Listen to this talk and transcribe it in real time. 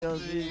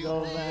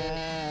Eagle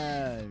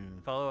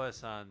Man. Follow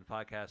us on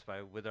podcast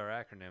with our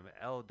acronym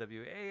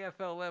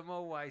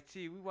LWAFLMOYT.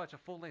 We watch a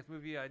full-length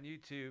movie on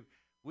YouTube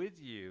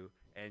with you,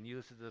 and you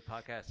listen to the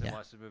podcast and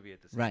watch the movie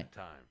at the same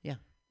time. Yeah.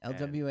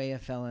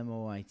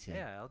 LWAFLMOYT.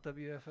 Yeah,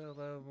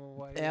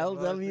 LWFLMOYT.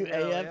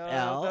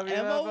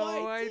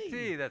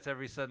 LWAFLMOYT. That's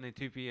every Sunday,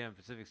 2 p.m.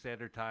 Pacific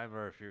Standard Time,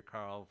 or if you're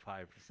Carl,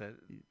 5%.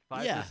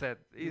 Yeah, Eastern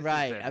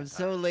right. Standard I'm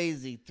so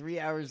lazy. 3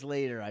 hours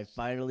later, I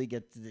finally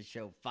get to the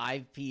show,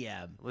 5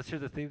 p.m. Let's hear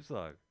the theme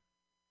song.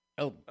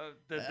 Oh.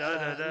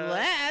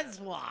 Let's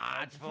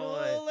watch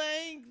full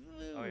length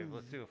movie. Oh, wait,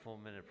 let's do a full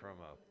minute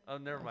promo. Oh,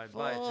 never mind.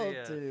 Bye. See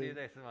ya. See you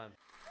next month.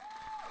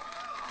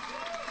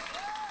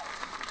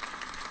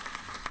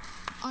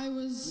 I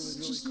was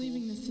just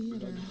leaving the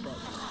theater.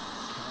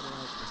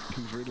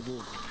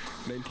 Convertible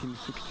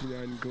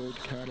 1969 gold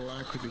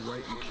Cadillac with the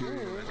white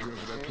interior. I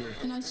drove it up here.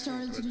 And I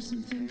started to do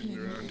some thinking.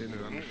 Around in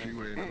it on the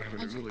freeway, and I'm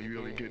having a really,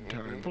 really good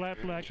time.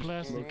 Flat black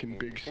plastic. Smoking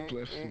big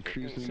spliffs and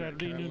cruising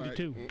Saturday noon to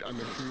 2 on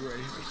the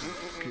freeway.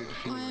 Good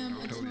I am feeling, a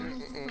I'll tell total you.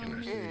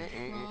 phony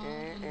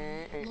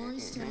fraud. Laurie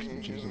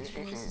Stone's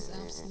voice is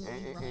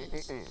absolutely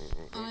right.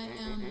 I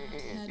am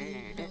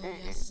petty,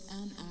 rebellious,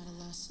 and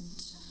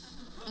adolescent.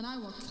 And I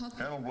will cut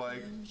the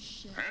Blake.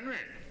 Henry!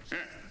 Yeah,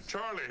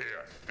 Charlie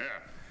here. Yeah.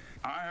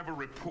 I have a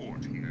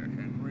report here,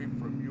 Henry,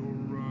 from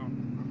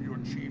your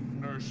chief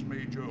nurse,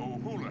 Major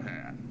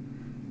O'Houlihan.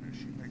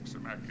 She makes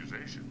some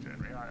accusations,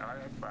 Henry,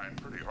 I find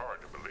pretty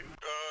hard to believe.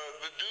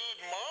 The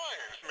dude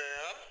minds,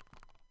 man.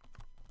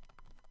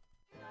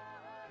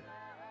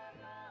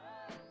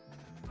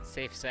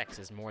 Safe sex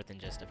is more than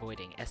just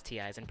avoiding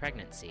STIs and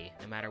pregnancy,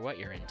 no matter what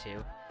you're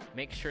into.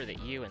 Make sure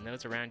that you and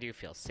those around you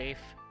feel safe,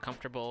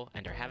 comfortable,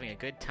 and are having a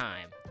good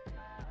time.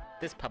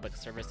 This public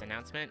service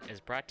announcement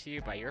is brought to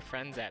you by your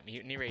friends at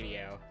Mutiny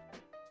Radio.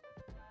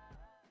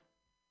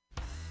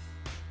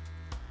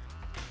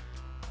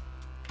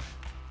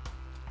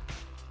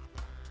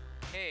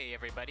 Hey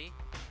everybody,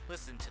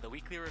 listen to the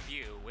Weekly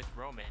Review with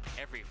Roman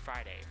every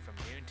Friday from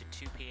noon to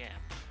 2 p.m.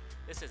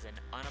 This is an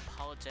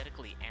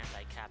unapologetically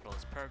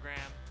anti-capitalist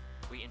program.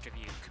 We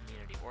interview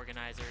community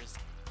organizers,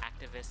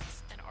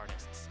 activists, and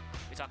artists.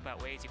 We talk about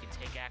ways you can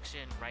take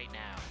action right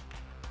now.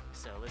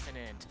 So listen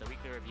in to the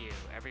Weekly Review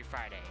every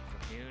Friday from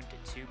noon to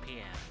 2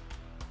 p.m.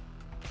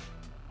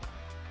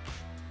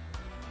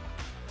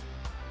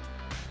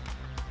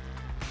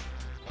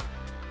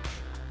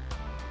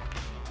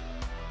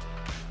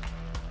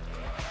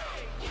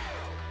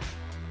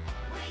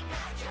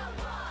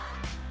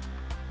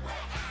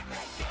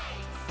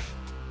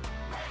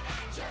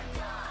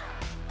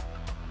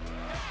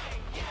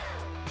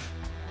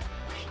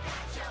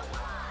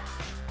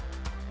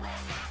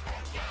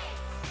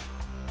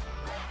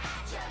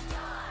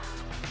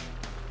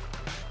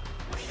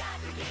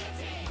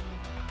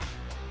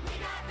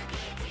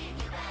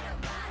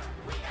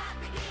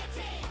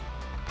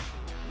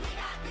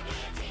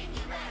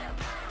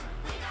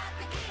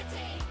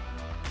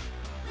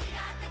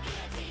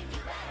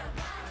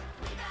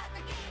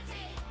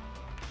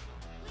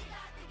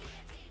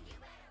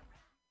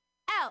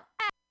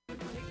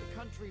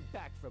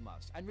 Back from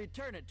us and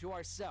return it to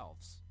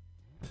ourselves.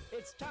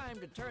 It's time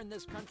to turn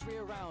this country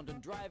around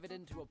and drive it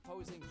into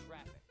opposing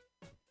traffic.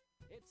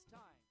 It's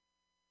time.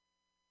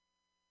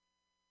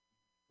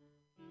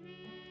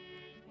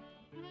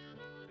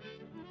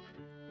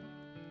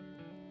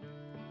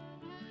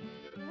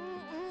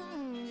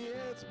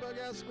 Yeah, it's Bug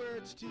Out Square.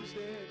 It's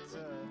Tuesday. It's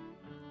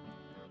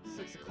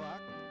 6 o'clock.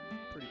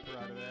 Pretty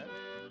proud of that.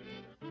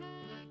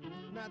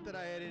 Not that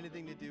I had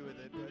anything to do with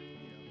it, but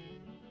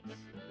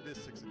it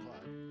is 6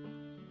 o'clock.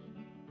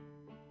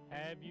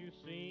 Have you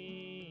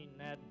seen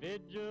that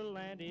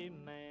vigilante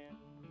man?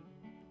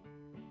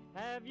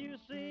 Have you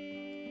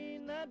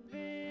seen that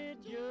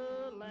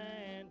vigilante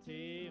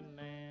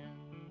man?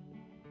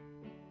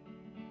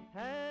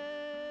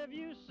 Have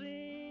you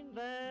seen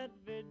that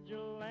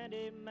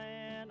vigilante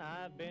man?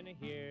 I've been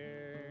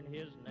hearing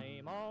his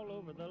name all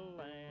over the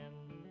land.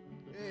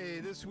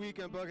 Hey, this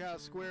week on Bughouse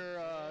Square,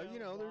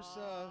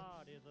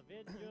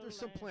 there's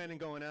some planning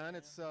going on.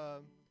 It's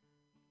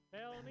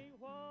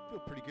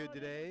feel pretty good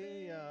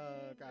today.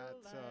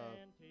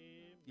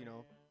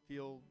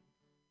 Feel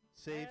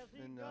safe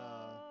and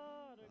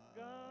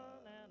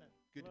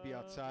good to be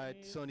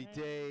outside. Sunny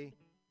day.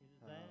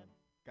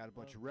 Got a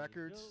bunch of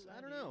records.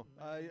 I don't know.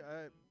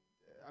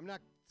 I'm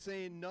not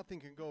saying nothing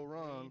can go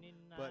wrong,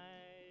 but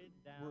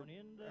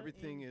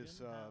everything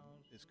is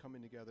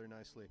coming together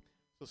nicely.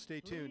 So stay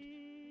tuned.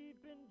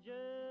 Sleeping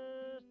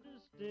just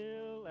as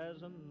still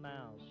as a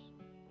mouse.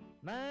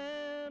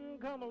 Man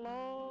come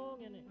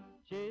along and he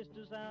chased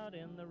us out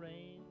in the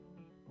rain.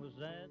 Was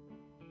that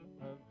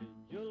a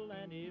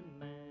vigilante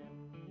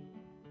man?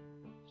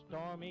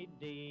 Stormy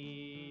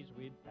days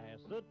we'd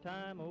pass the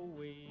time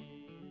away,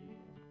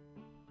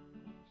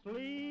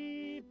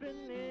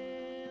 sleeping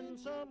in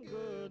some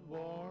good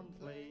warm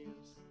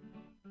place.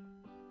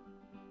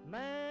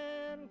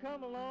 Man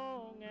come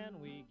along and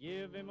we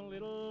give him a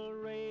little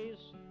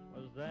race.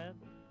 Was that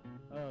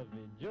a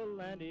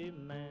vigilante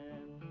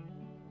man?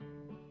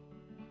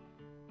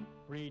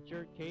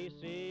 Preacher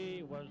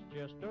Casey was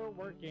just a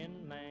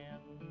working man.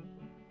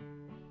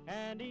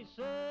 And he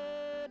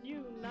said,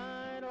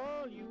 unite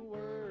all you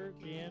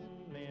working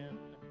men.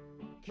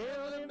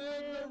 Kill him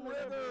in the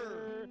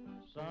river.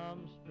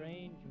 Some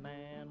strange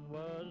man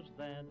was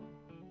that,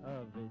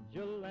 a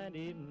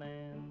vigilante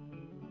man.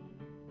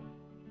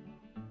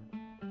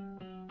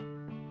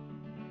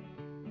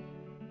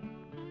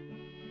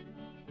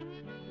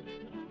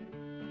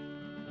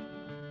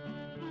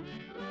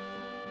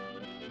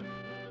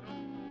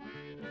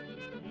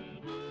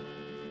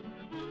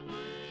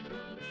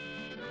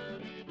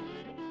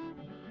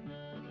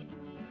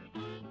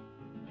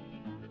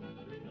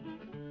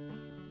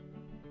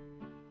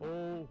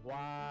 Oh,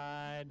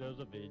 why does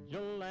a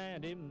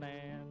vigilante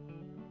man,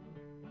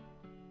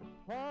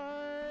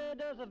 why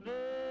does a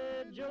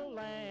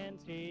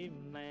vigilante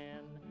man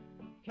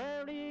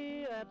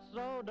carry that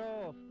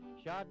sawed-off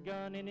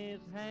shotgun in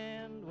his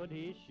hand? Would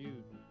he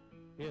shoot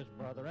his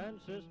brother and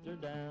sister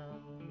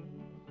down?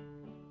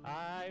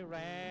 I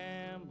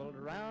rambled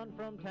around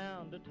from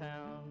town to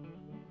town.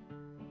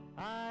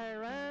 I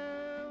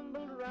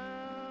rambled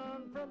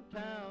around from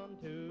town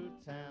to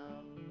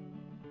town.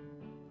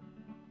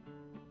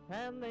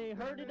 And they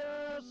herded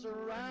us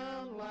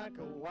around like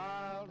a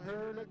wild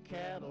herd of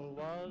cattle.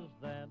 Was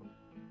that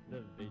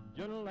the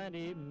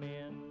vigilante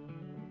men?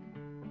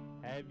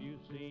 Have you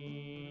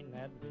seen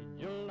that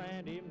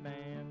vigilante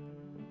man?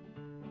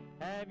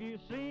 Have you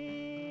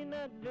seen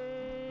that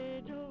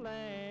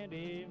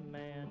vigilante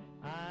man?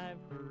 I've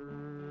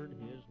heard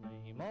his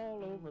name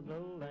all over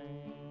the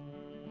land.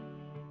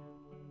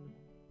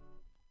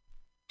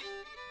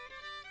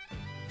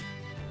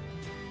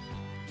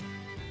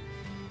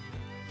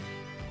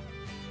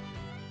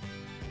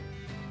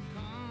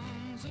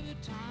 Comes a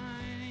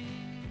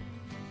time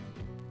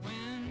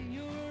when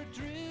you're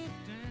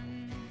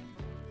drifting.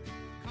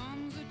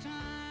 Comes a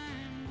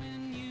time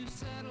when you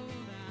settle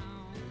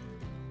down.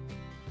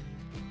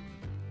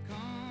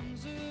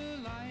 Comes a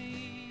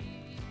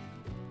light,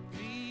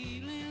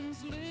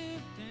 feelings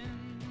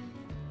lifting.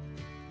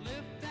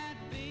 Lift that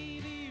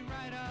baby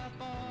right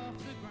up off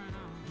the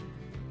ground.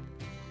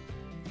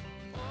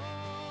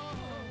 Oh,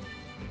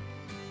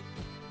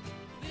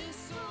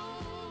 this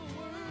old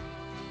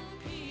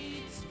world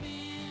keeps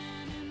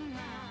spinning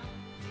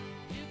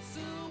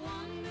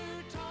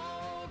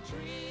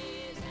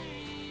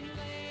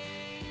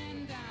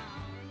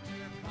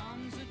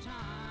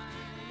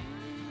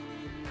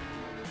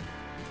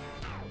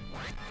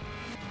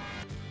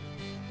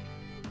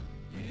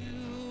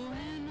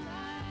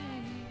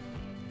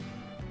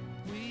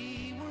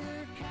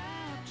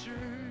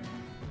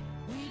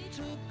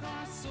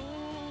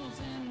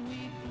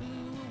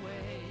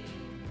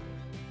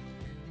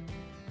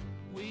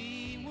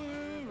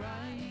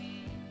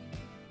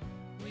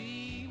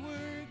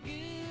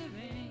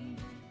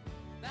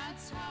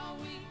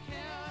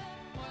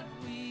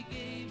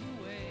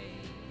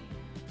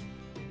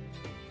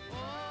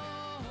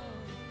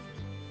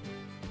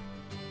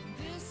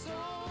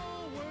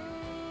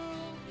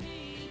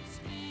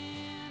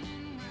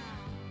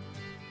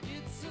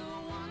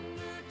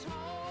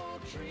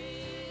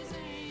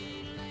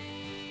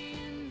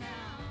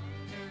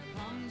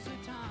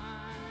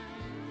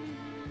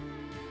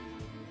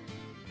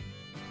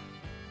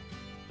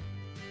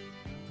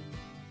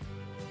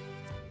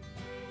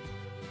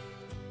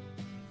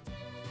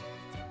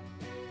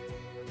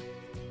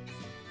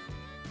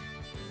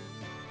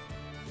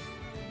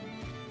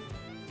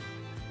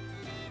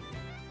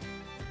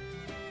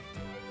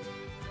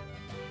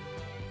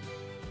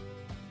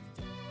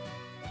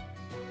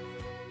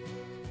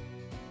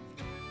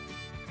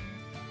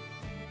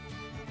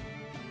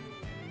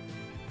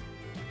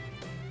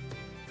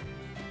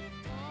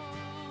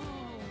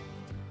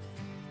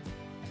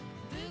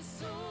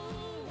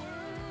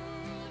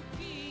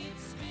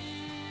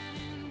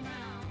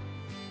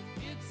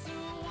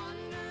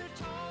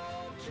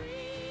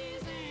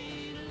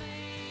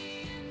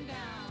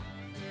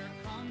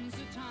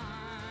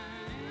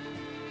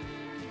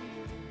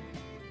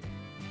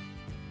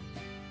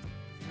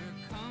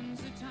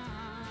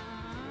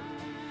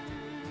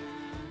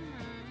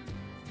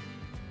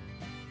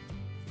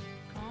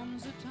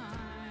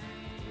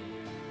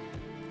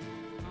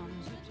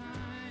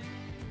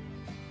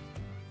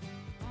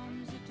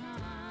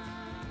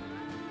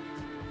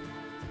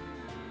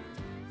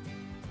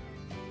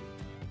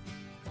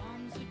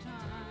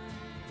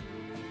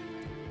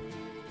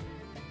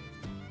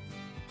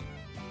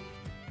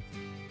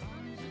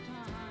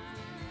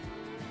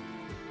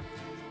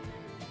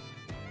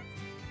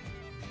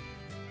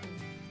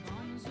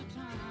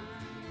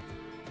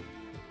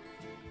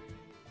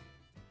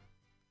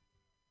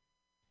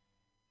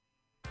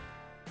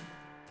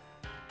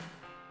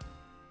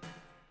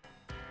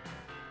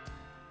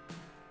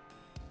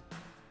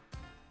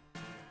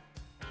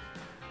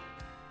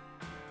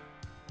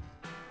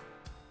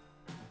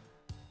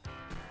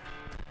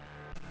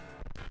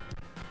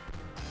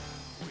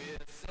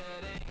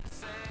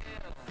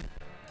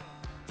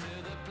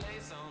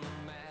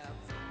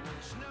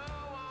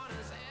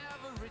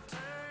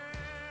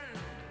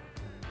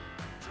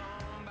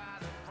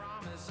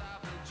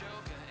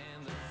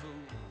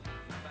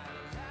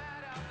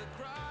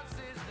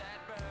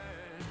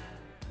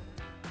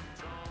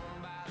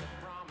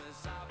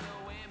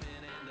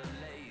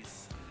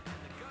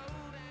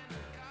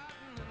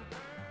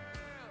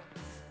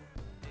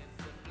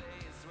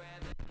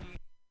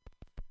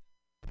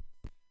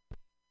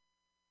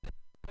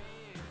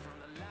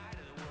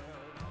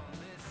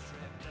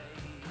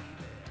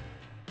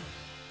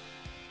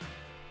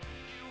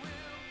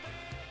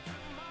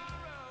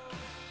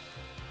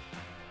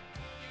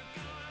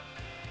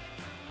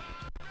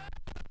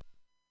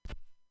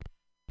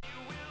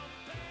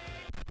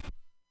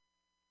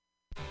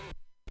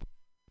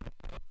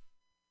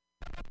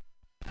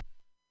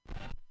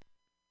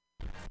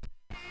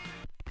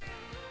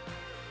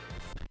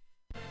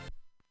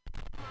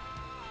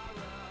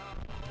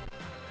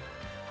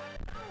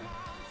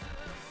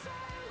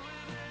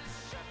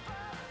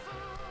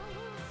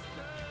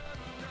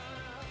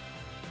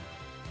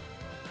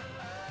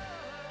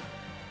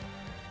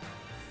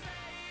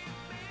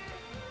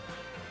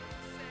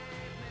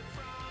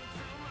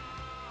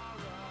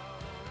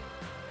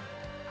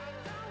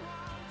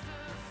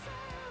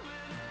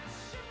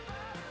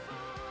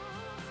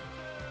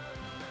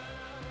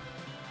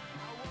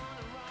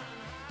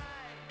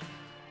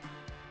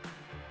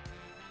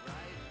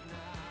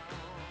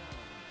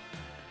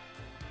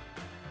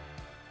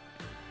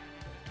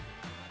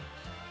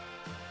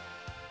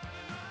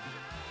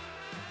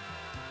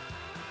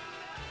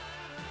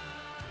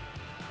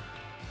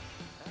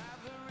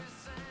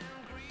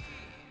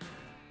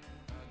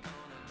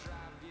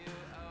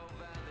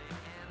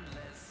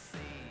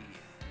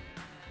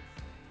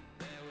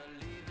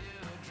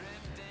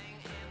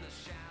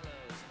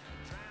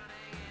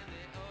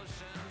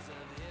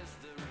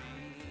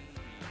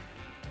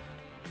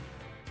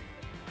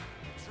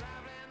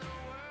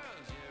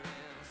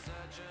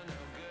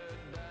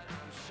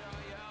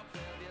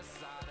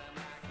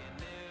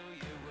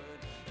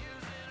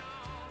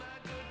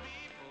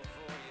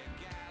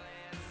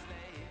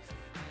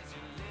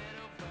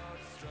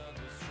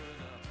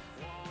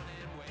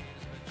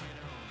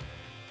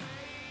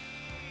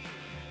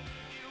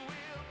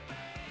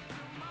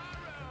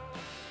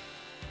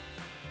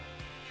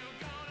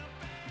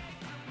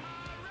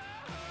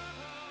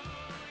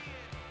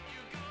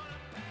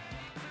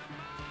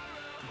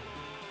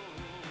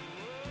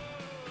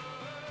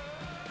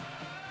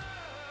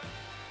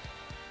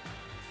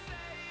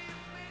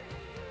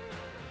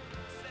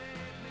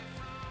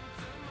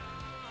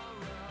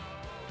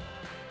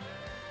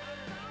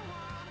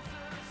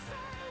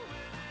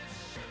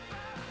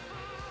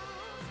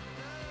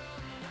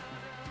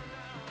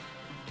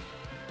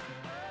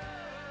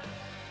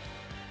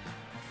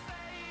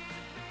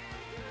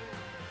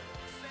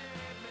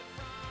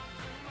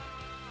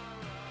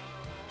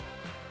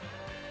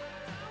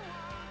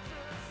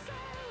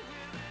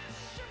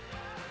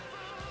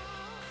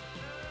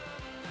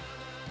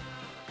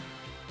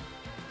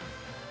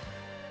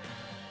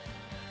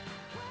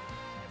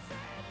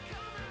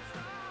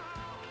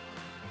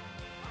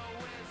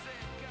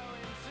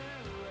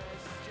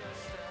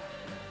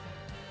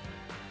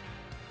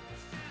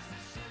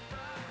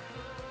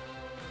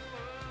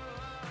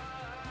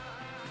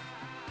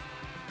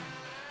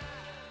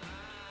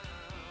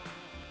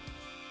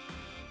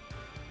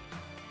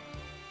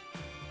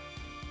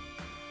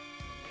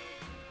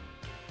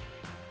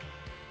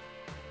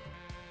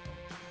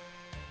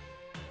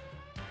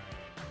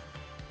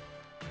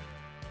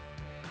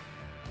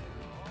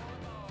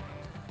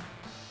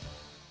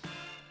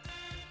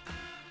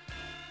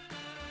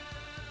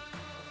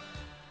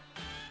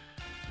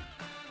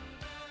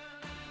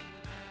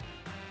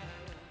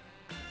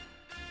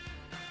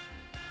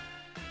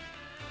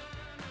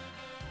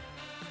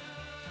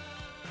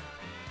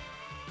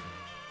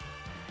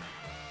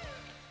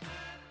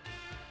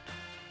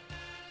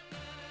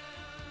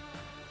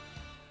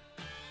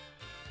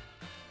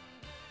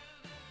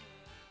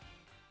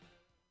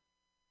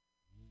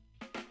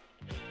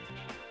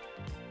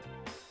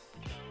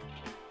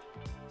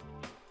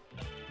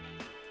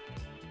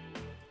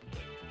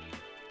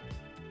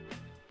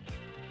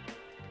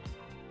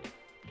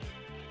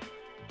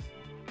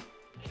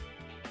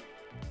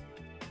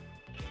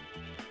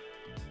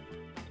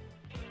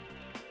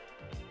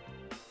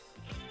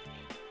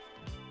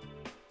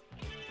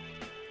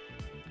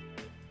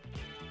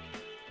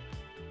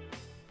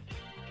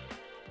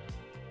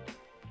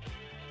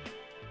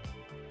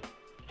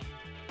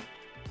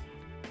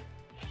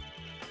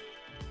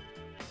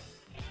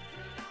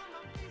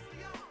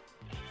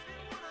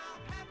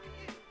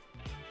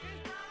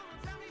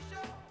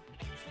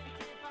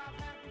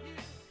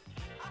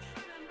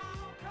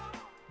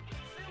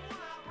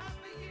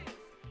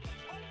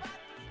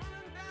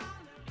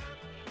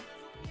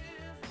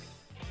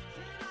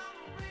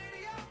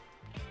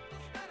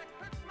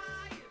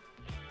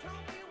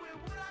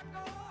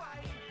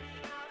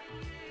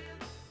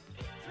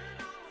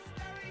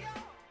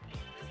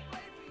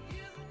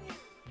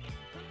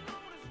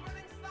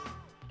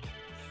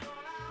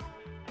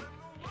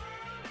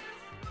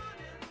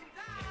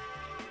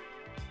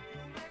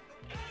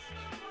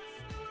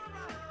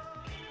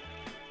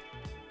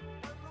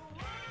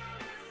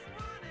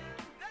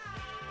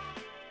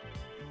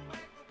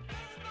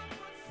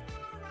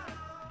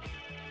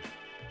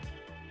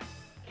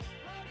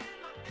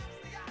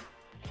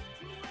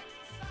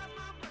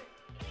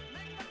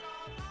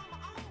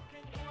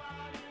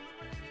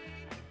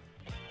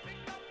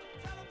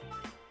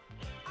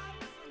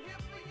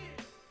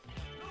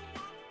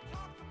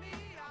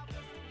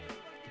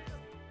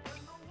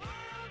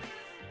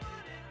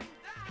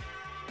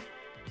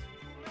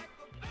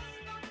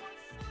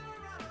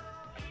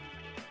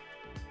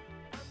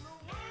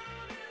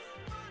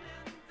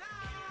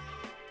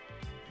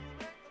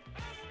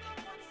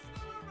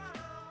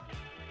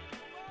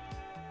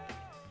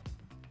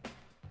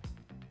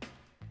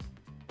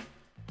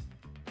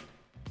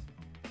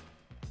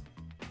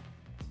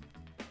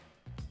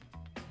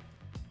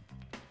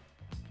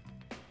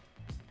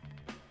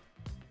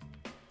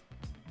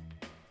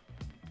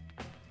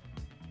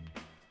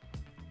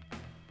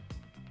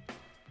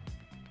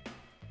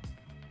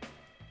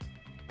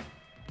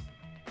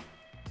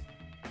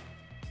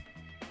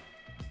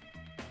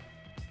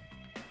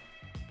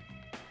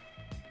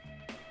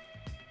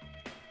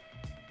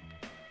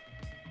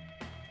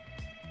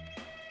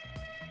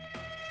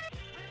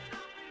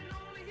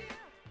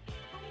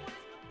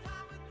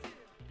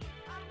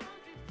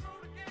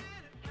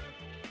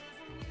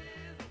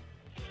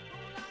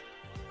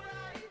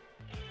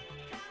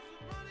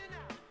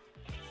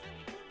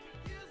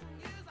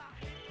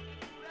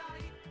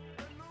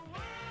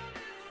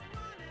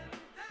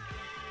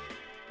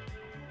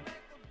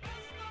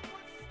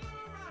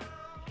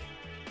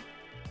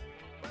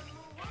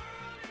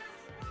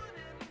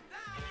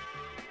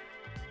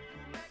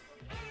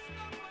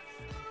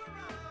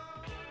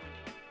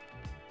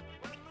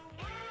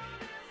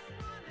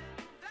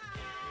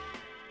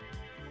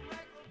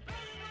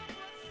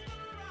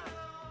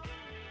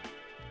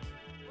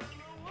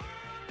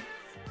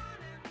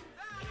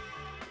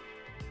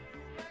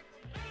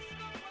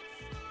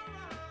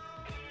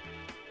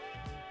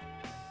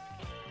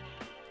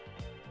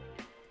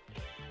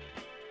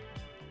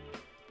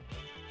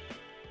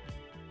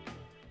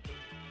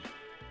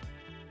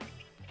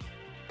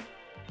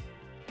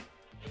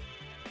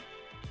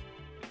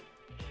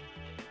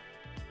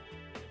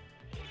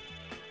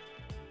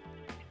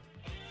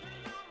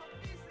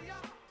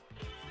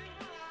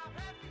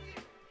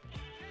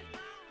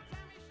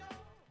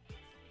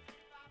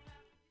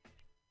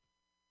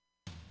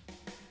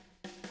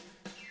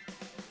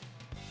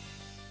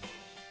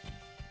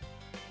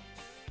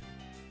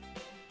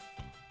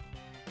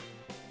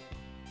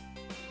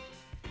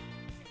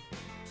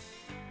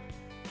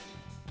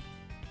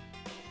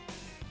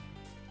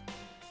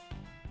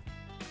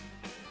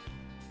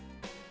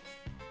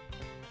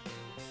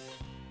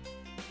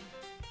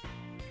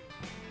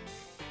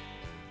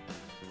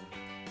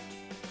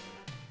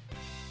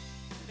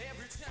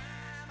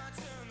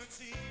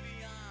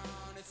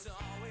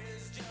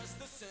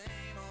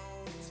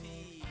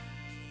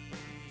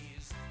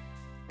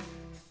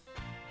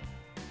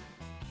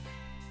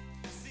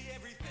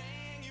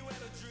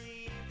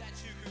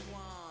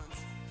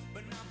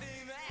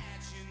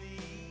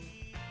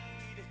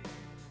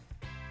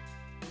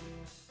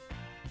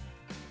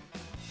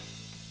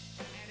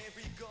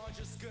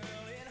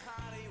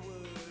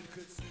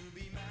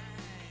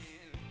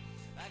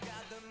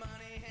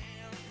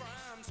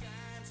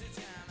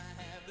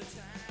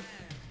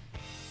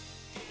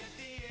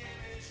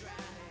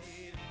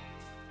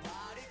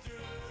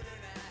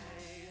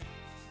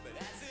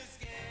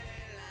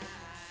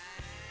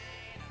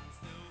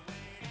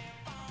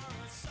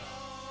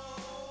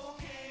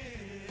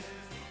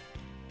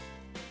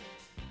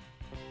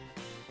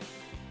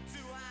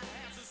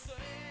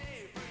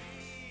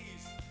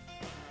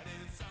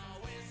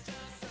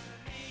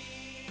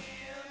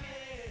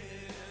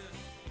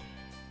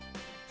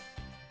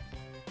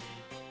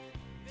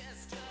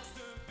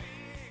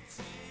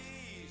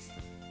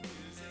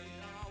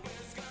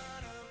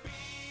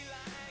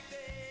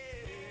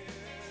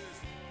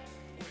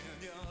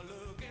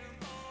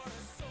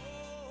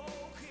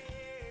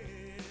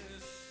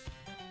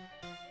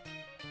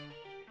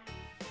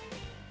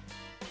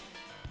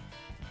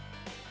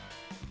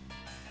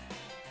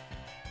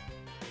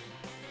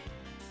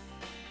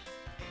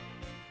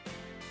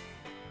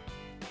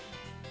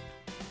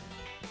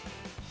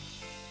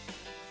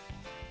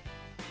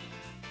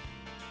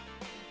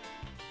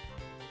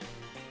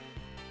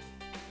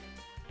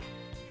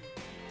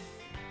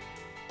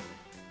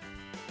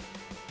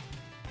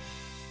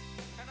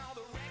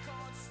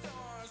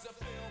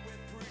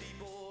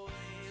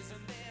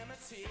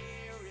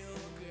material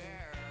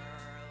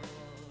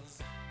girls.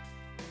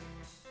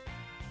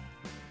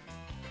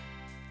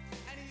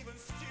 And even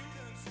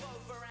students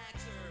vote for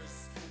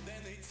actors,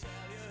 then they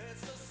tell you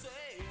it's a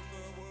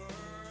safer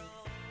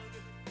world.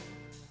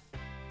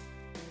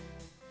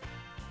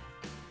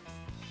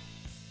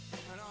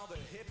 And all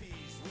the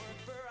hippies work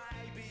for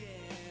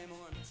IBM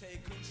or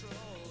take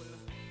control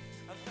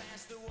of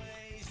faster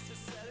ways to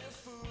sell you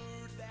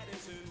food that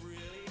isn't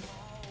really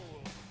whole.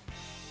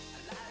 I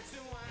like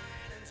to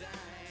wine and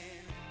dine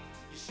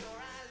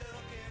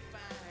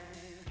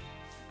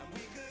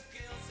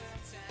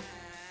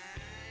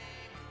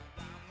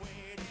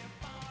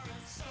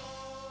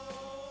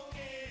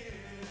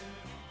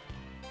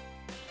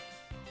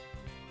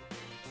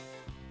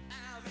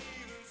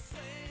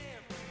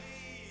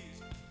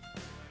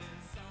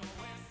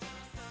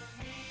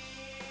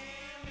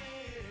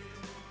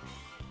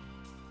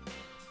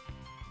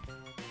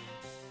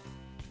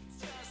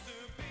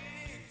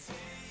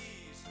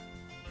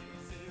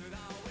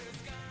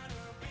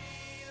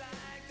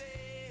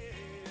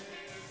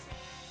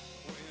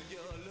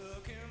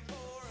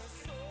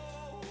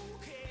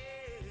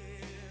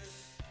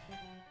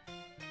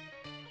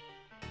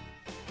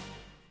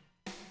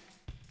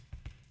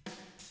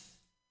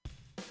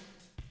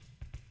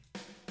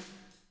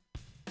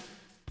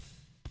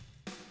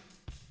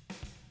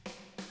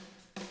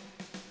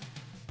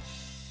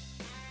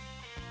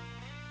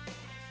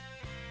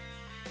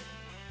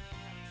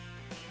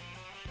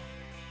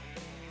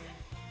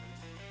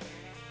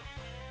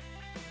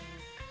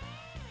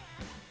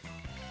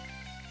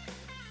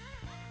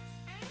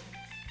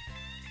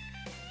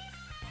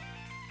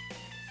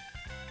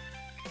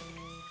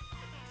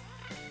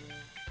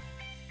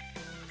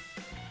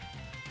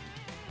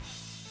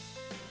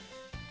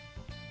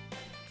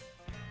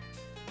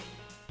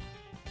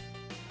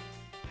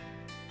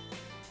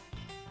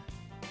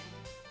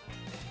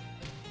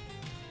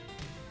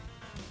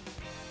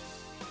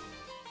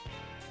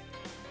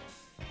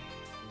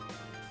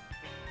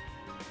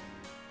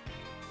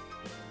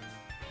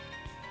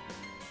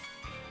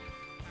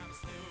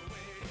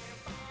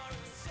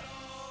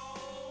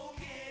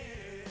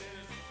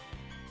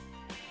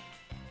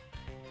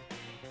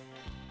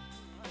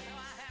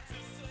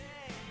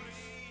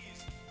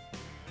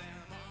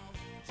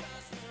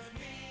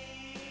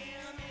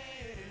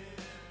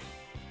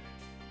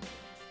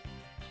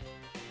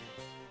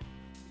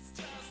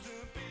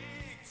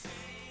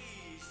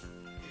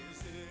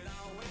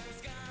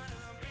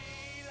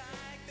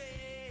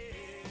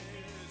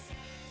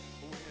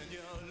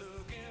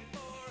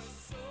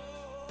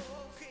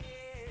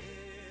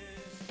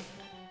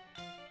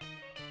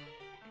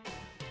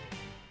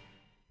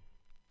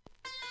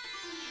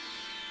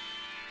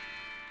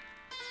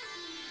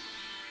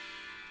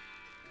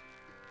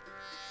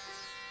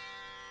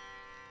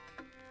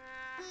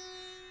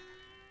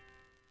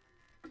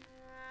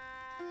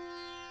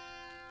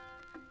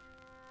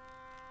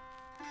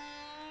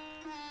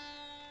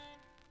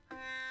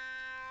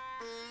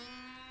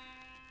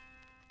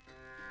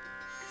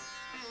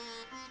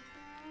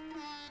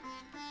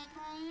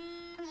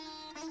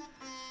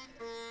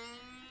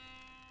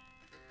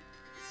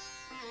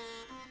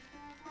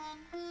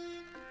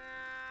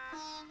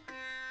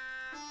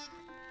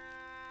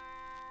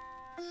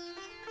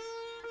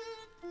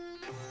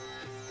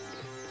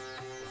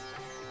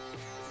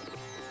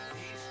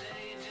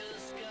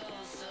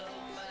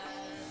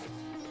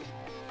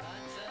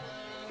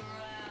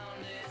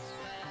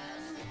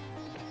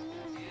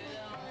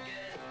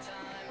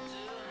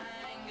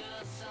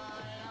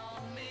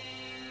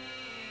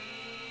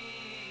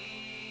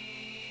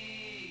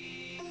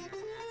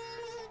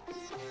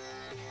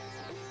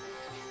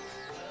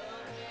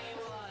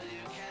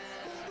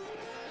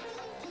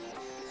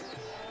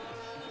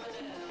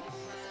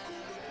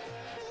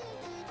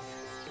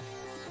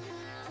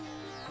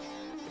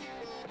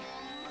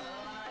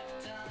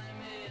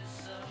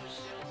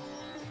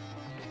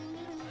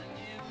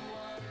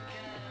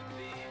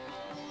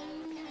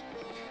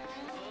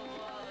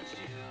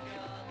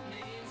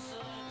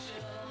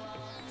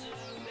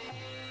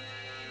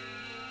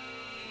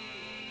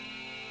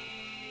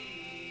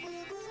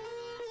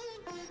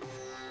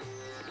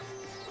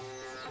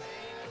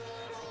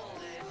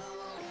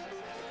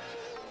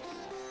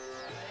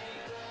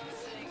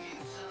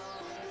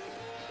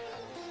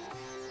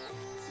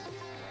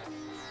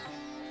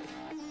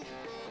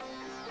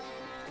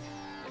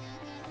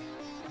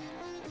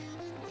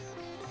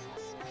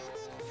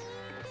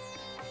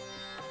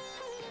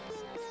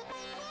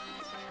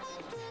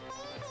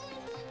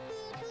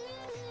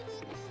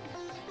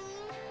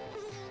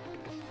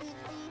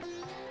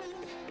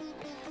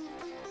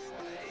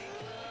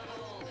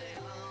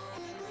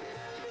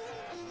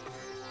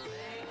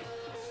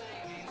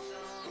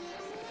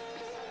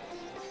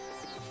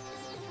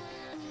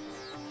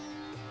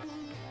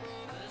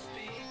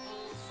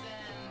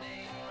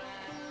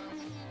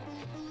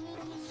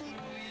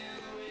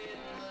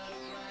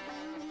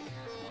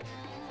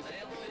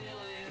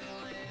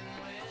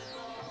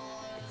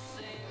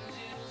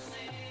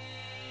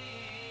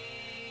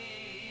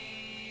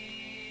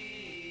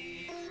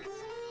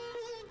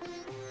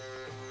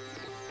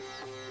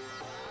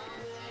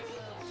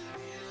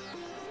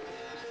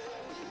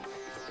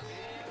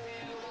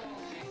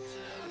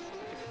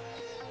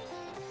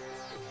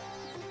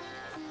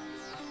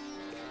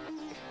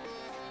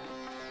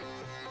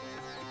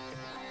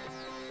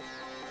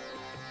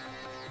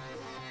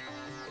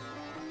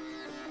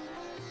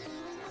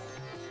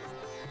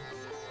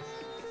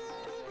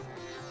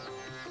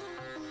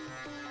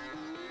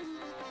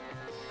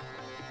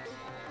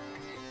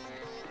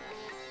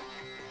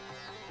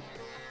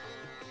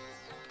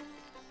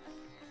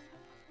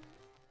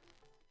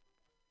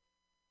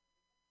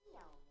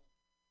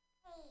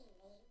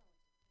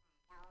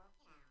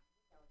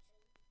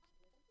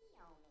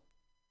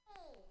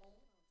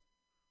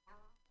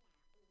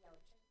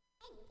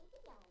you can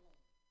pick on me.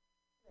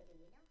 Will do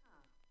you no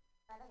harm,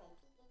 other than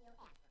peek in your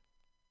apron.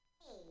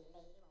 Hey, lady,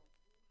 won't you be my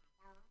dog?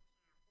 I'll be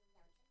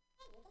lonesome,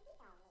 and you can pick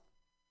on me.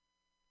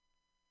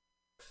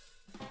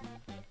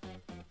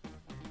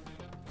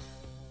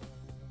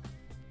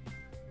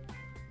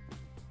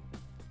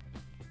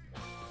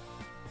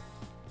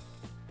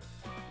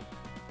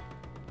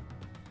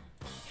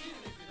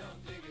 Even if you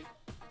don't dig it,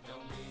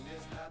 don't mean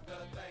it's not the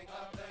thing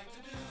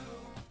to do.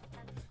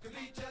 Could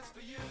be just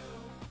for you.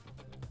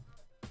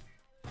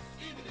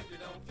 Even if you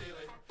don't feel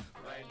it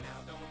right now,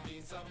 don't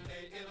mean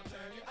someday it'll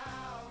turn you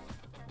out.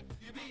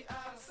 You'll be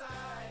out of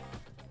sight.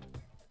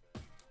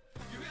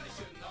 You really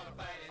shouldn't ought to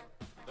fight it.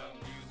 The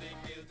music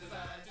is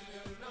designed to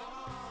do no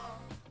harm.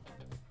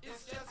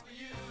 It's just for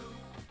you.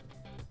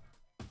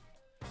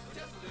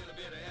 Just a little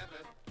bit of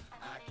effort.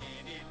 I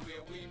can't hit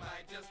where we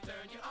might just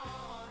turn you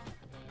on.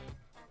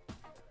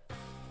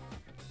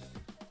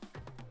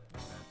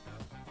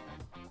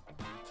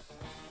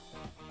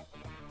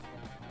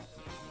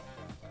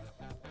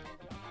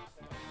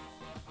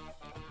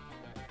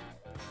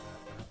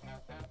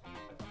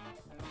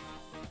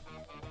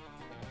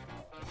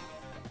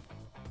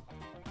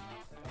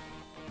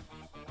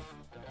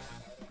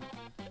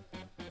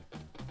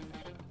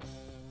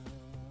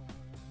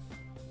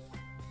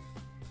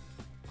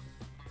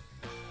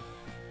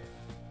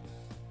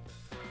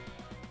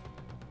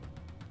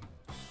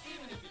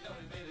 Even if you don't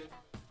admit it,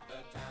 the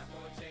time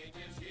for change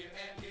is here,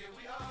 and here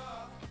we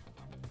are.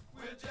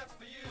 We're just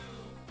for you.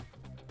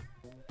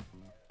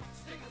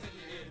 Stickers in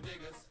your ear,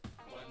 diggers.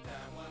 One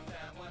time, one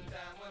time, one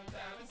time, one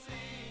time, and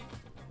see.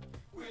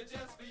 We're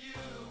just for you.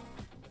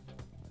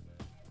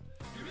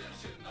 You really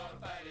shouldn't ought to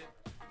fight it.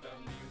 The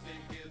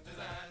music is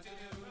designed to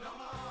do no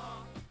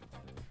harm.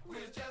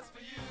 We're just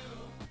for you.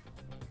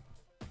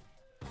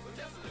 With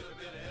just a little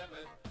bit of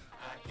effort,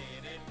 I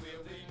can't hit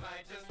where we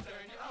might just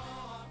turn you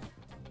on.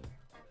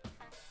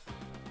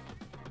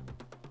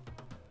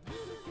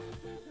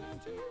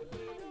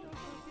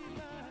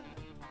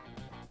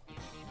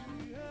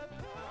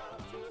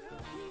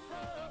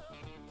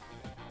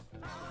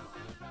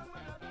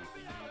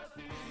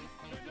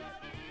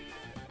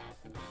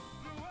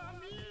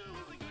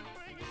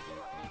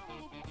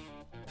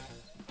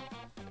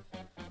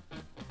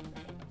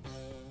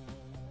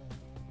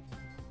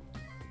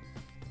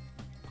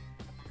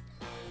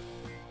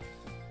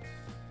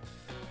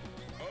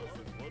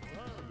 Cousin, what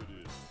time it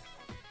is?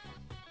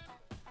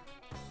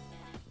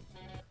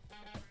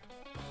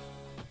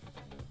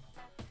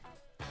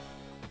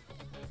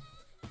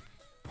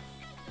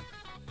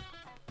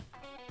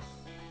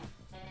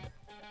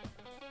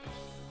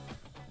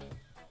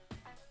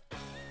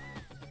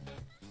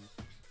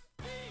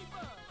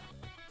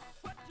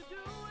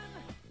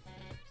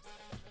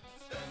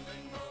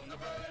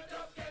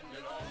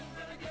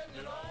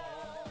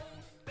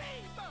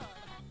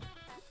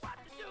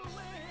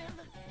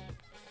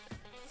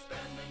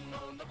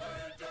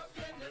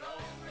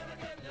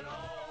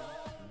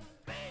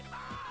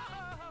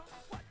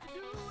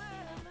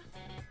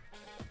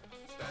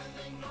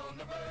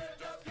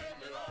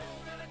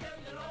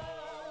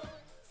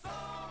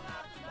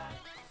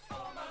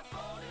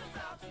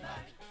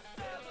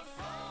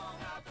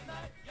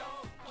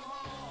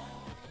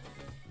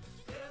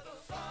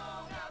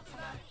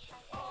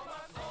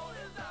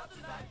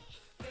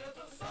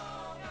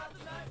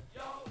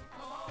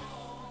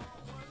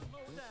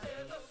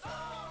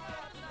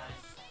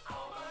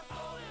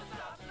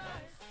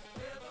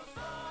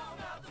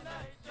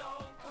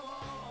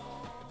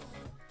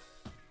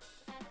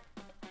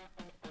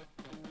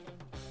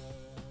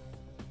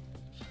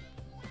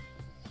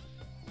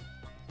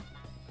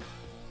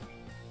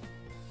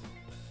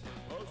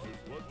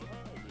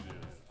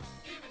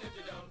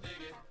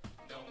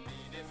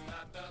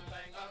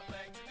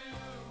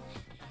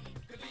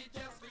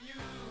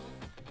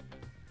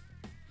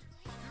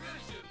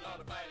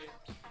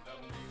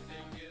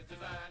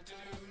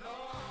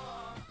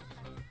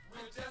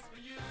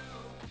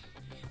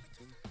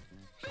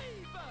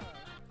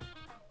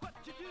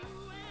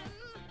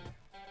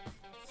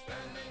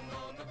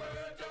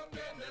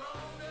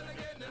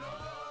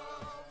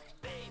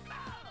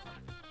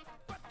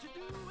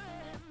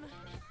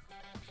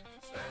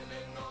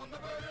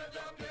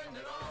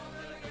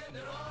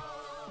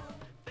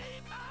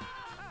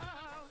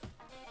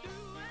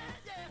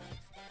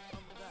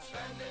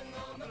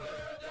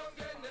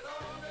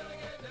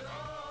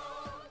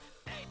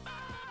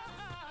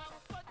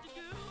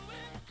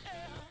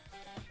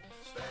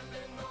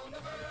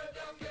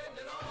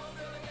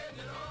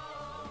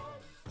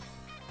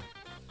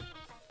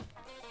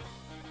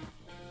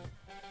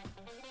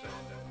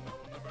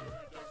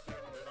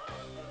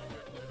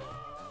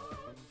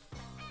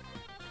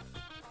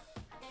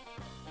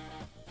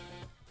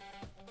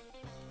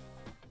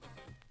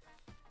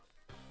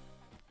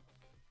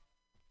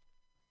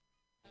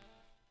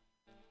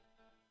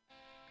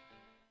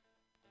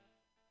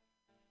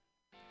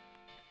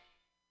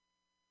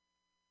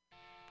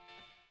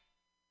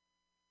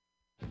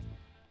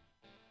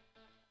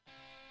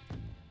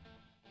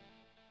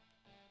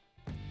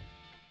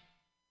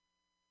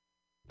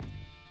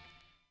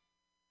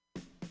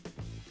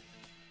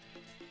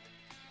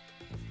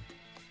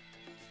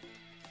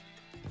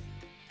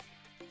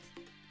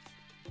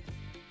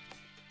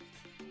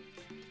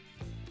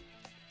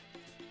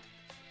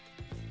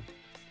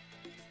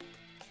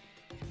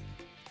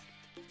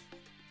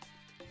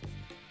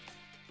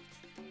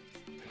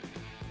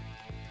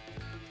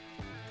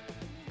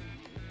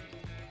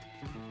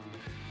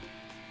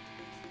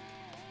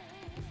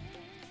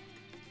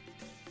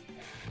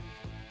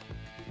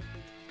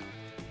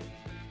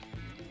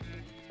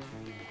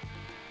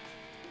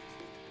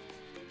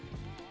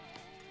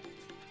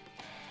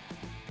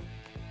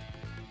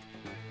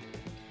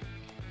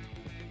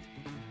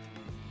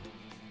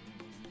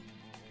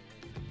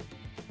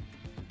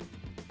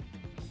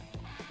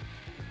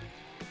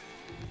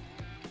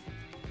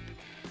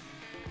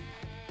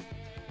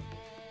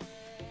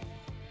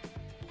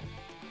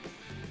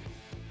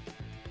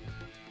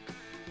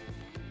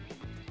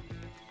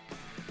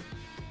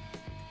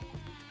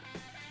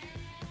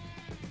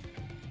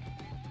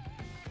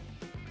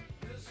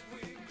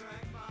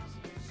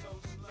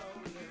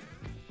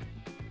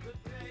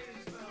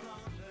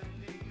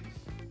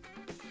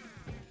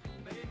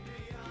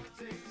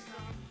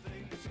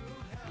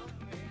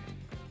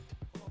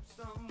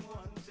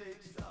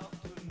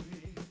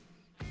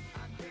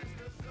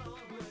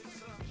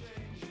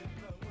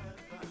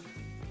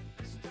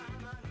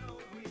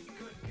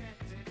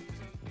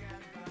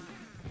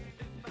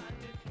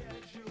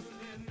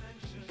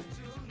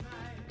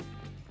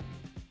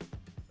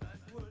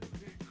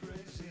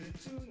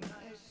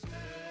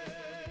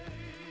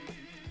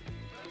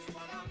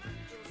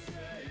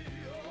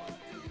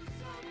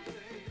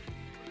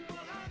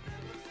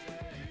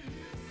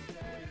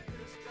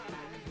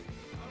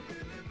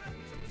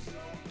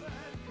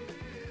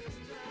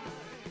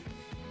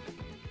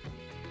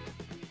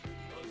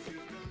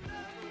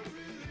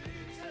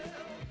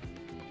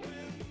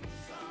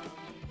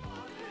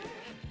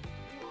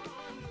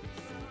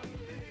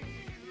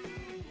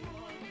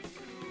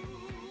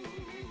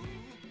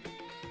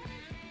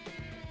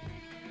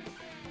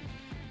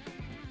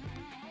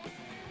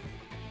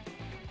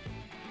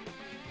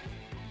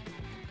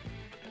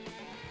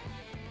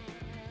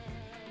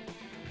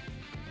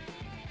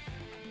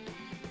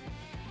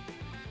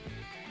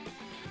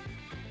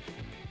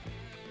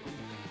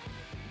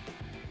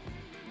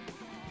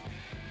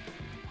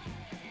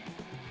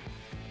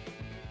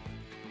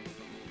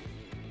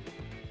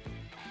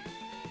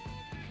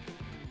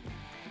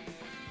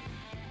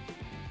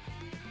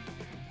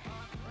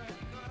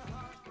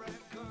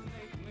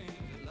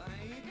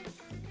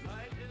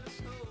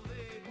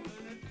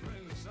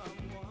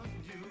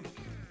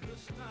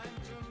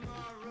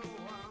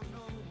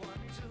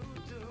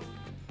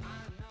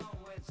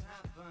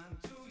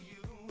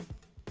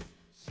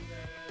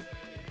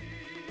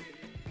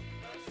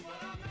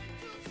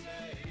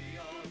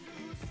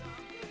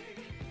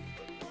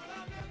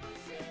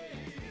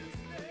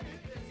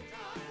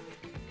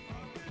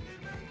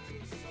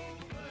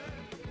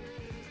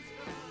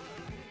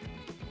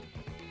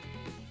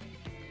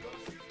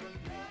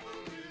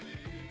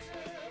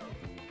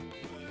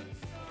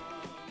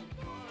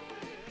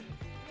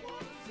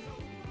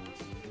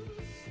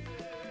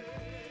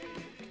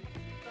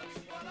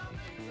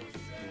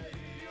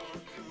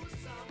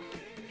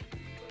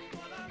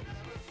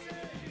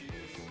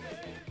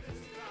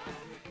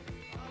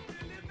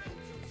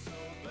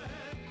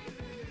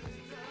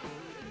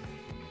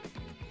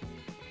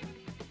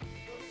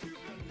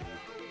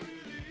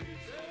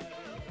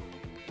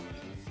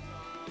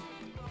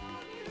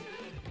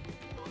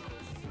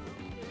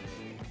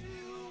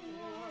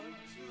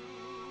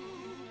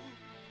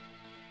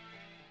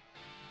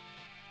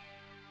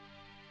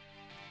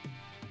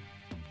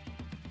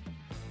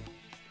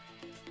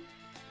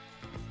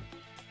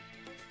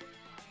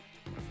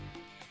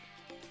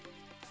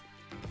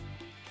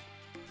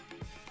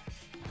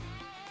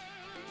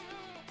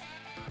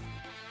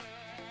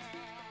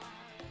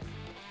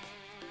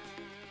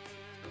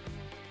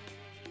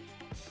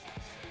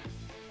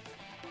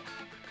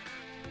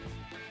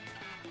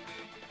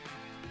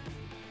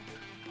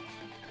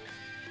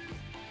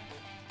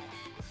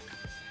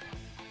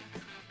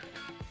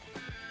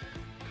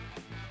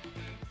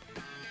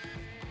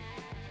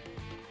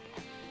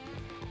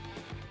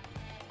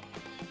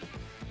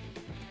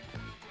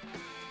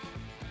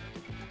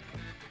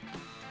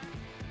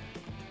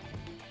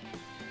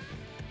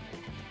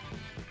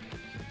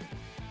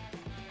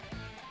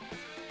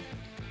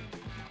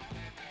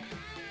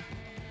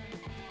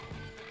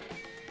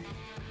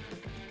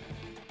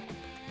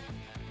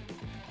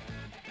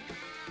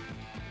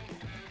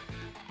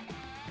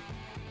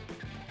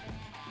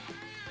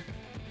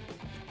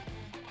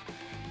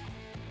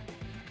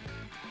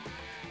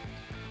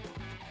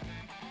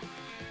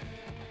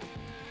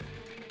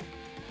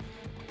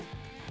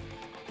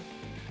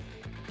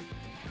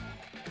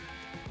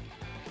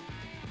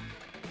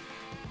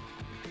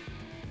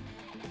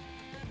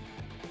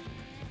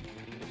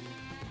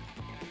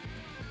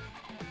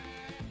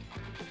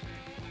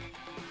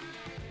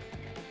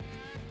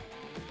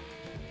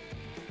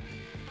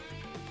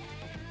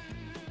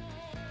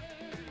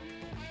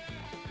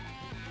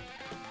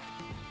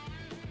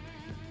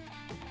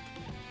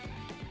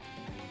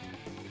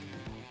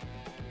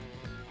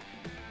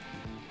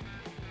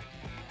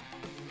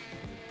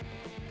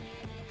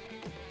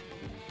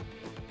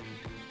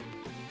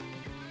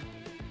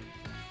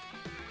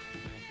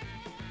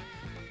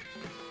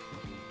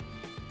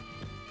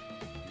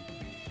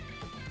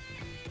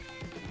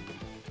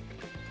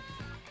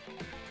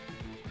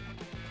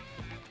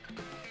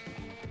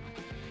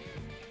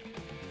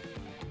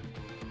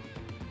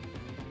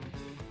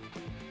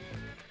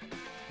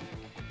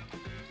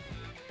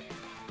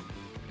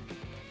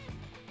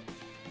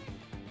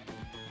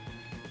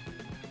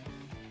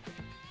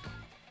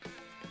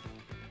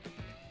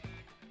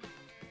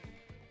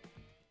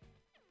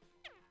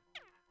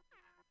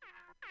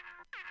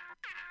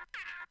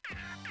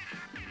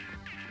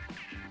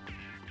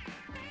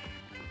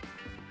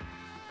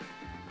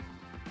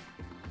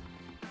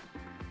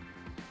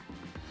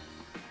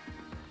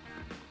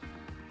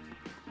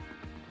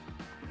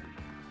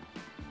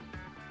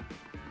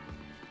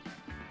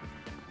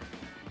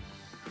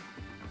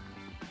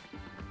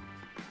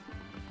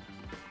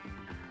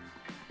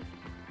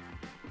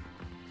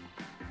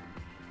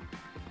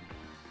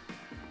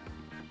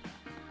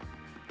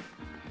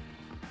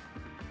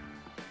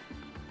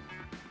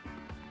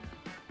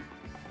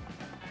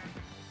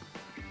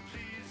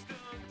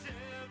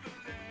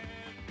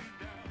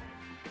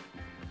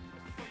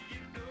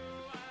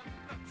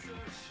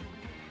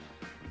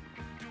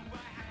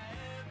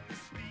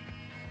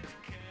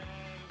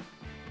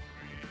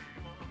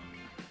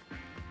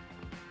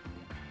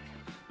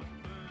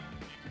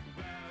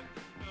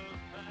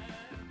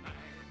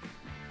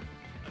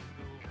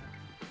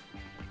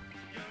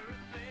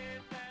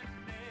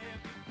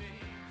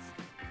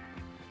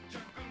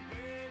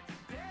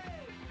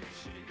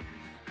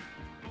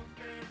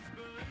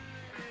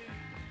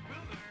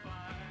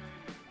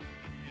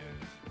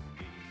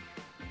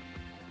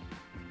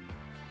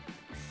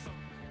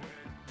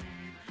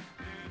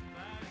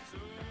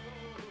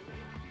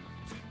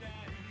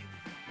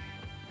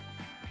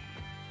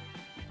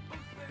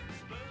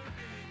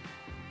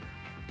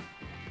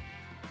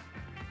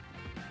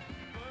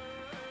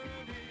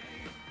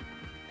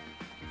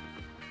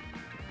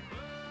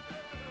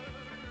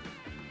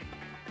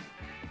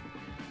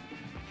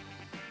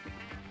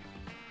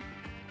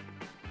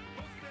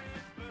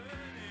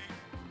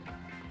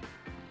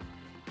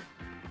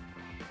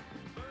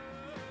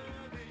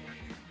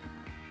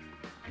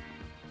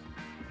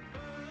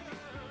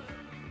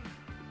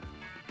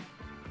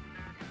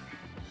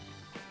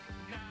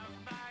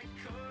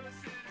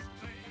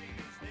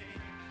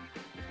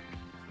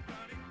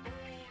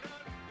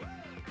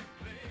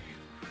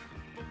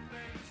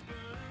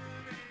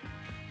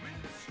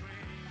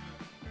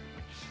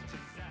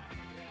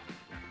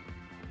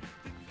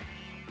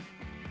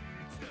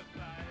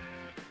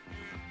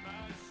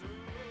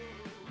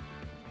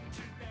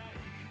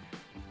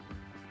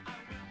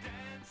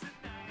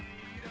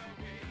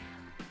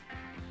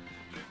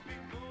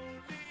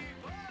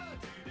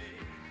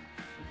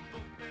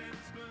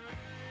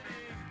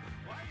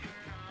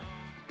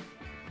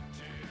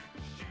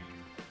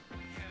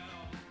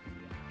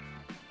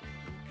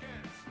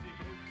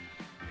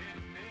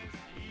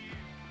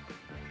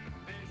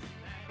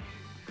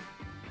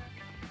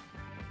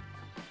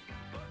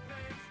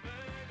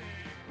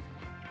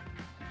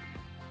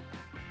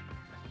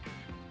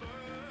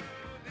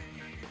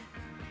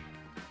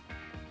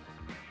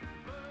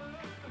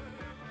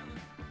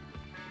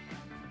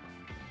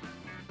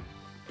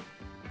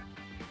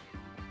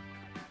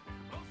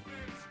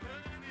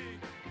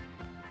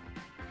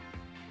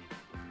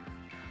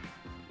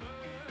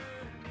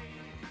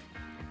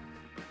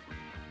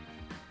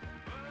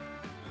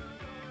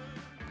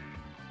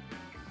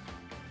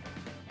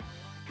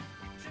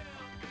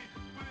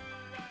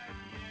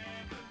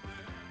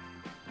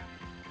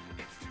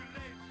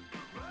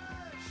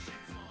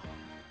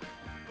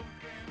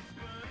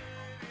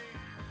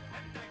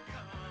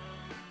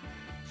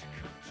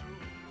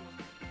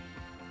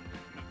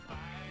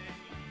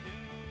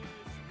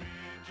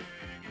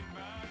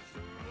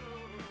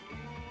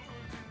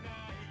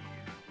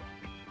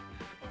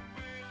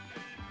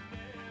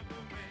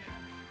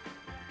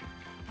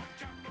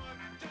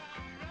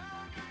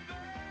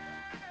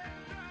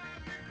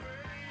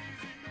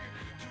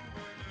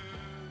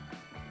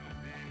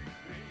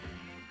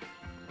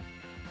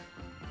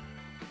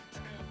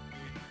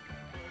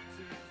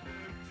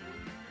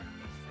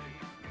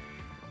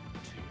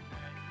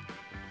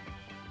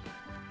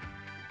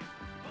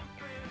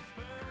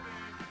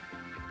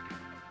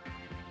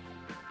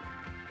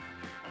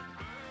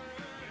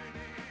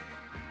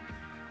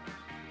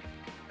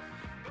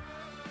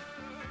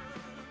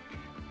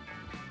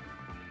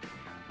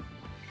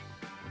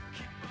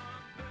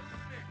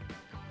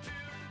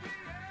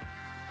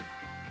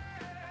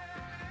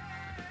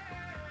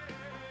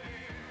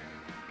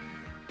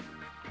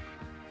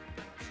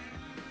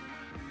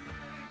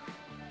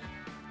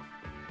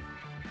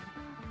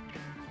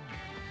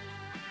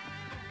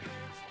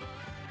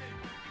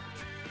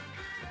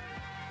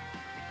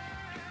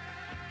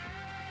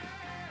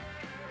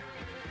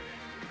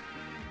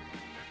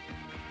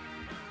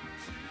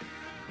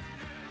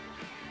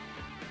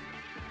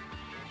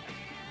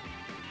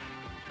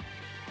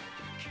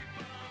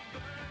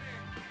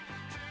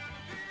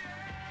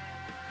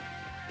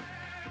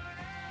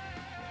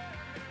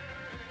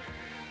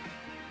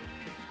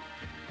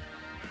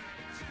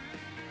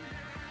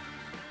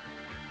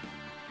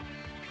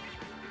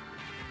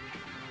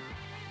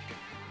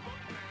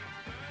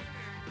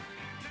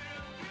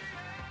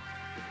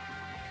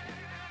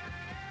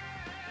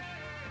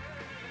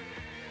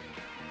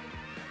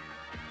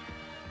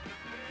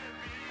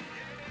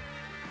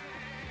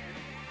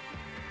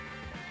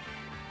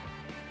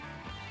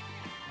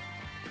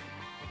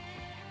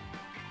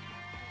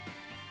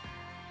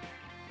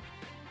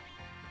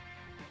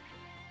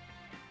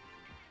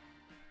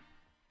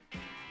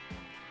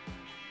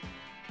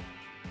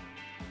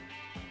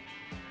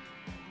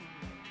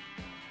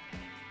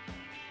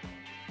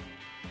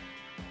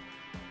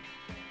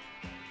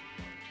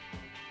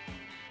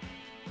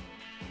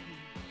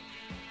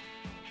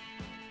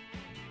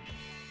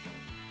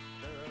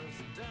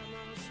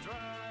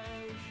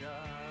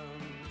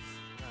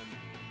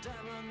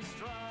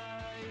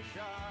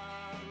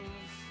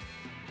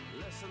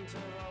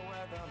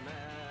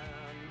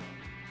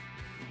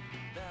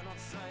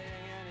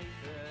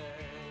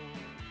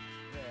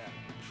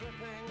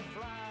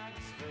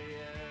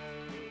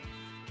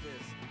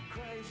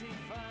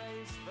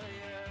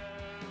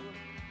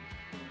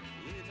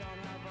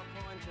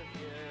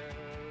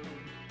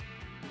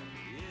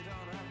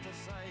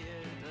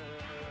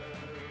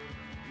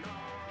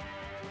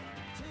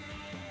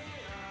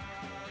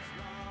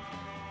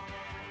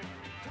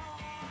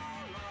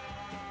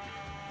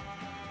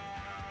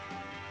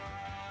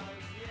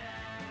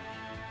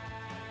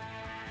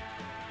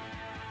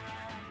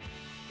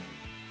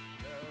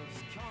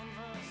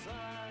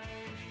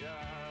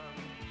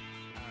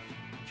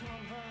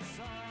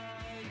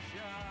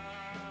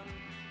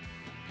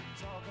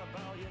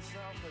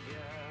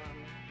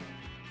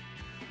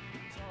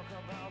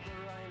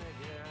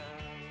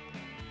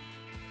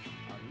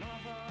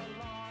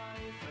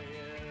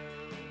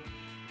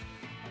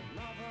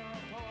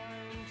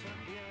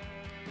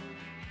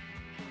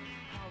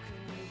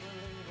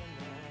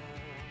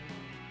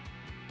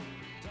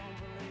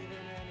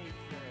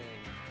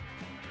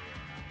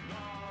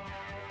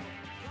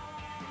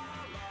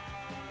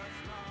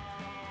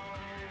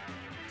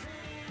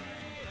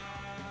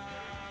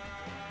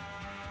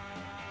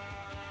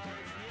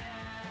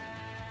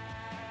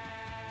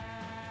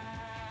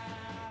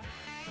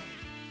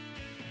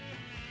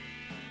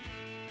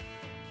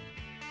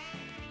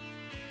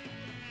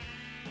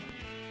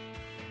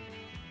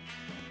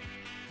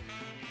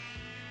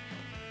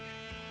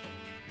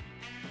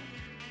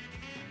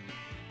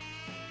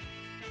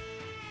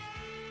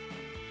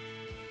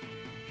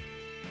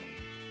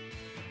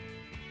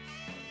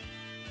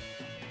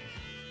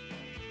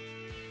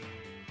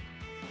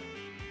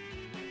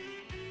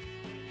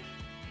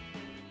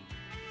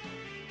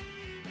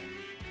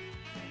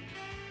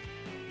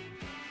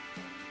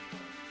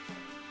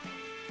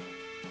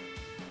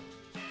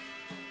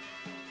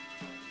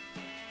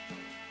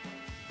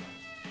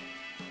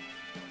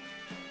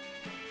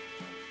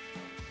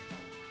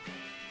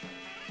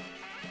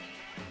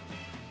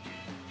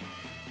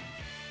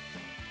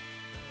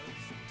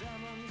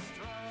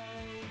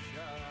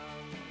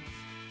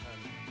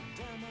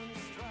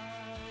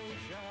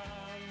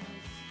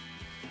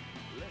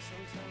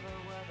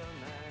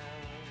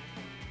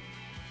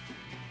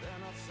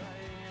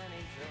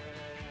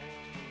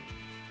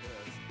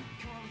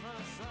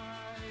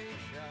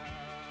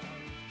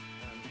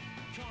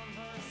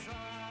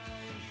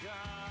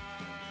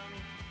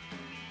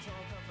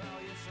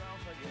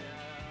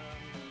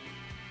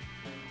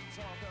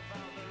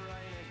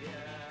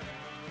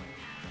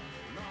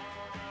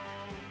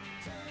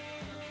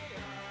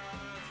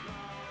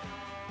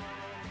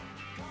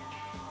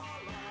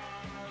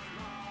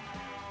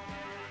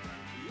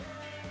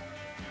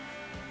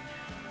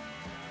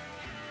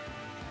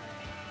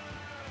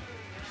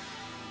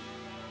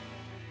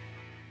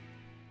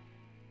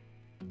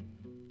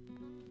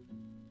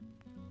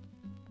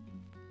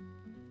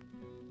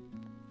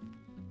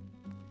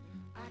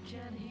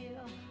 can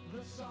hear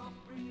the soft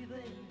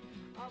breathing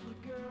of the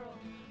girl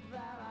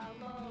that I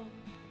love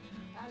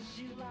as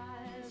she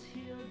lies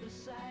here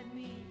beside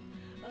me,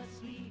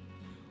 asleep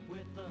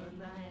with the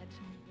night.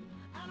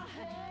 And a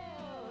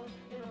hair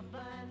in a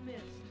fine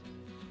mist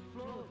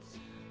floats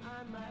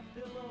on my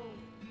pillow,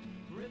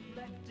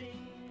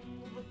 reflecting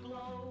the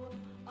glow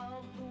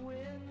of the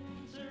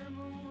winter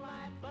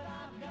moonlight. But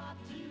I've got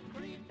to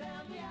creep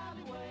down the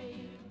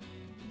alleyway,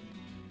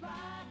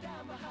 fly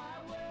down the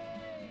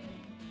highway.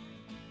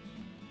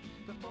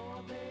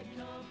 Before they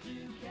come to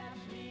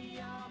catch me,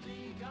 I'll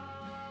be gone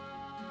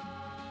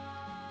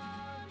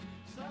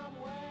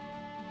somewhere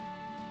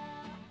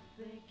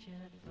they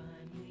can't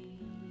find me.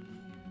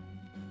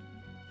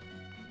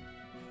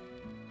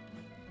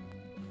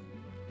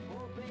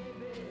 Oh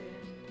baby,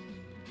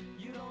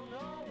 you don't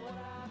know what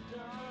I've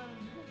done.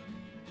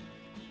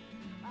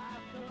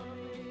 I've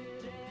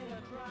committed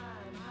a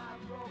crime,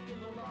 I've broken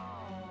the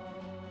law.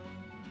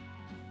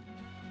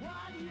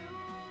 While you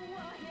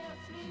were here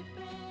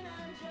sleeping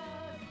and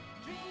just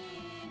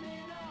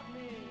dreaming of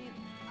me,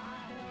 I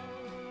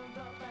held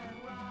up and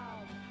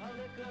robbed a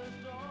liquor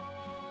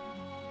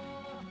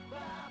store.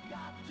 But I've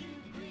got to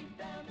creep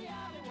down the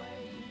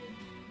alleyway,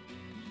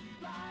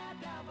 fly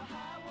down the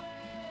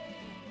highway.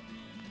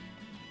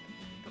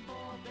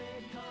 Before they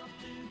come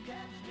to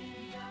catch me,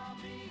 I'll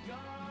be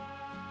gone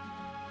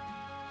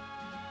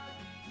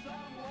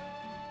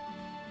somewhere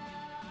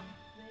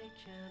they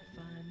can't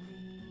find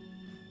me.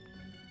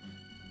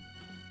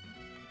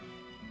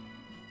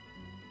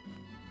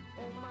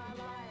 Oh, my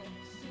life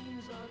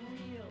seems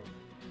unreal,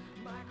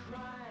 my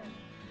crime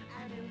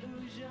an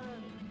illusion,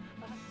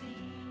 a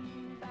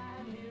scene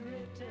badly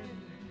written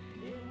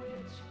in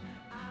which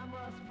I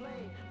must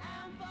play.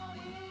 And though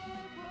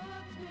it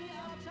puts me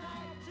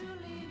uptight to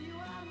leave you, I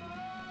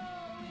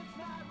know it's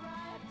not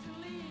right to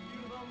leave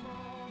you. The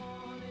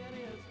morning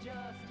is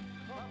just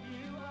a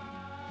few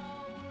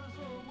hours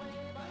away,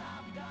 but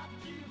I've got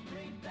to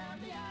creep down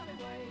the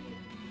alleyway,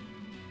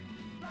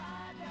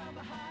 fly down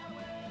the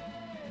highway.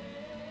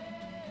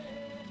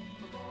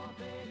 Before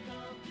they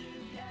come to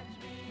catch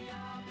me,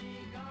 I'll be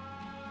gone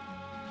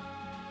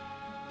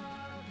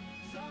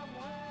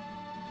somewhere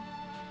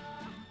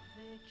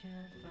they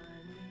can't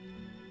find me.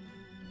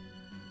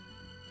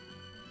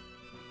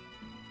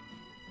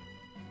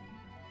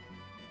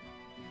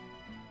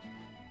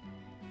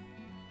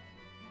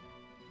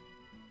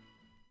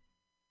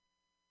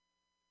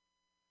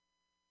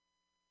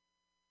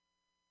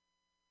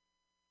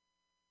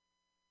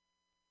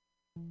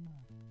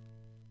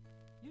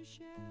 You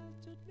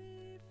sheltered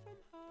me from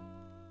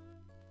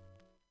harm,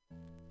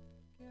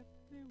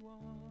 kept me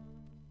warm,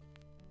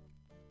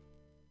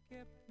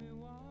 kept me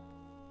warm.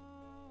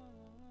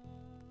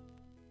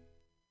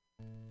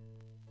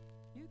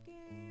 You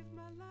gave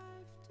my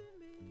life to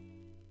me,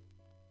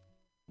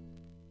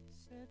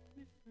 set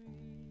me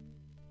free,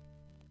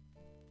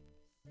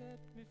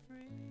 set me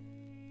free.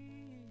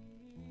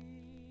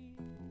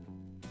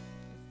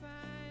 The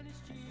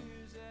finest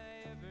years I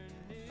ever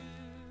knew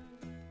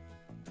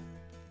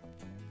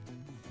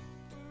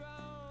were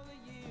all the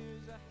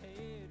years I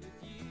had with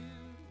you.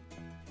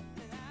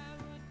 And I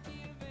would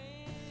give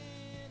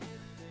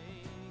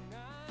anything I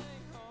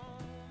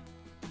own,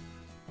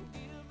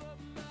 give up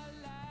my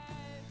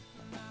life,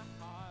 my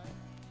heart,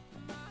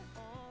 my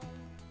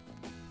home.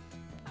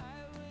 I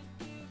would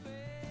give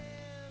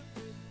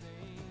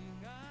everything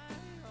I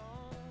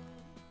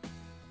own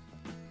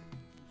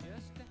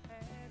just to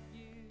have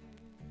you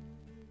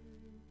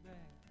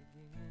back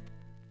again.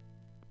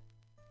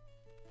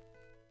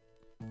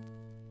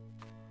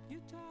 You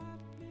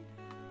taught me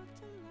how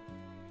to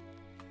love,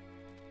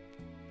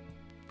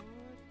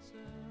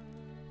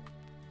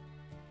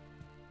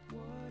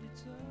 what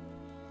it's all.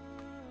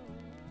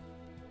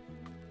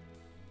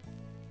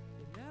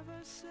 You never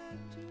said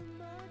too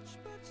much,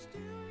 but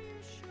still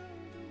you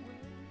showed the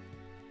way.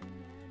 And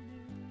I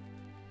knew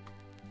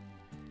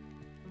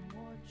from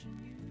watching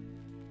you,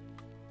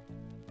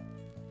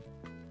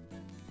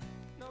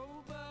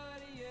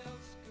 nobody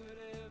else could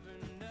ever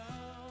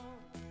know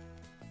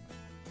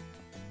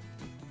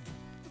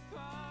the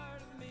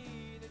part of me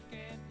that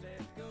can't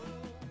let go.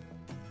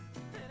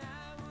 And I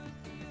would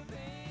give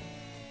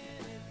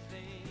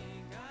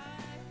anything I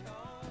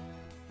own,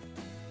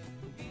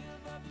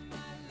 give up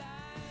my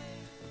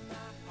life,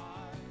 my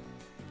heart,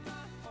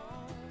 my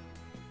home.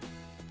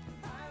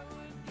 I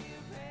would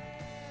give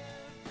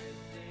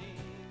everything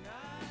I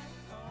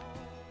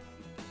own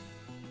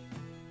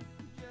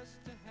just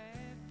to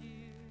have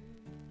you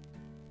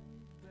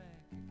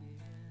back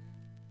again.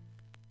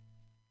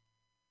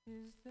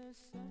 Is there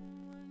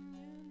someone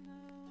you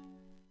know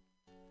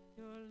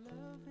you're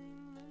loving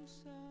them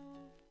so,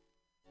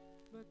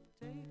 but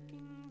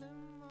taking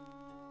them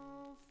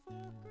all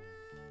for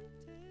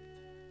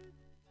granted?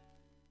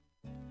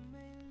 You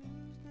may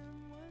lose them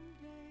one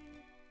day,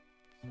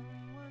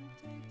 someone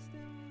takes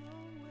them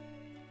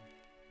away,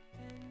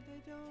 and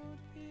they don't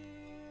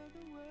hear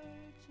the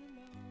words you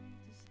long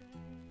to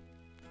say.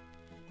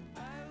 I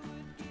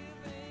would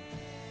give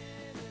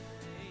anything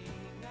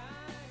I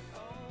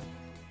own,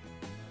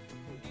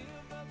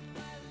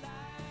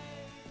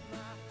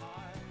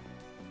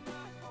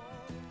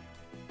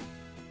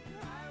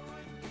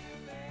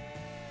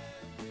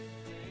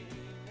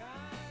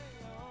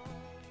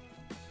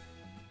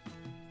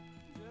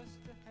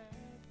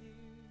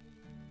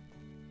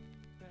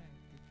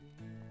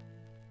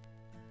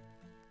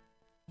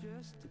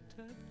 just to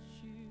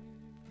touch you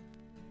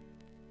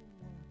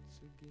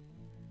once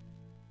again.